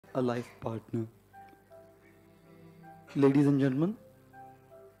a life partner. Ladies and gentlemen,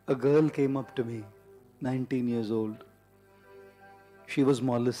 a girl came up to me, 19 years old. She was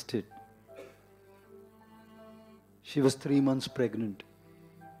molested. She was 3 months pregnant.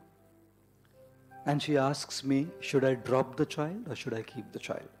 And she asks me, should I drop the child or should I keep the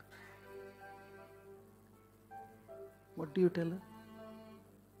child? What do you tell her?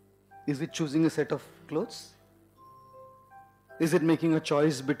 Is it choosing a set of clothes? Is it making a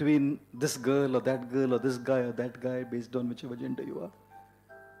choice between this girl or this guy or that guy based on whichever gender you are?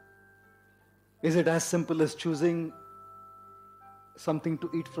 Is it as simple as choosing something to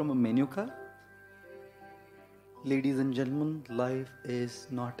eat from a menu card? Ladies and gentlemen, life is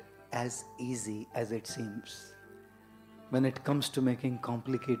not as easy as it seems when it comes to making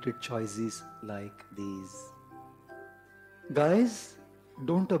complicated choices like these. Guys,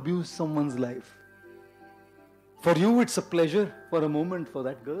 don't abuse someone's life. For you, it's a pleasure for a moment. For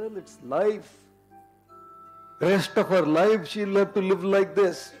that girl, it's life. Rest of her life, she'll have to live like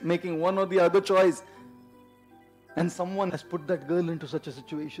this, making one or the other choice. And someone has put that girl into such a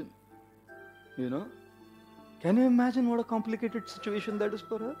situation. You know? Can you imagine what a complicated situation that is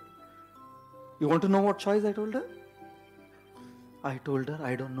for her? You want to know what choice I told her? I told her,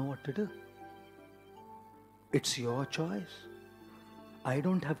 I don't know what to do. It's your choice. I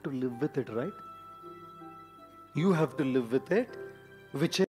don't have to live with it, right? You have to live with it, which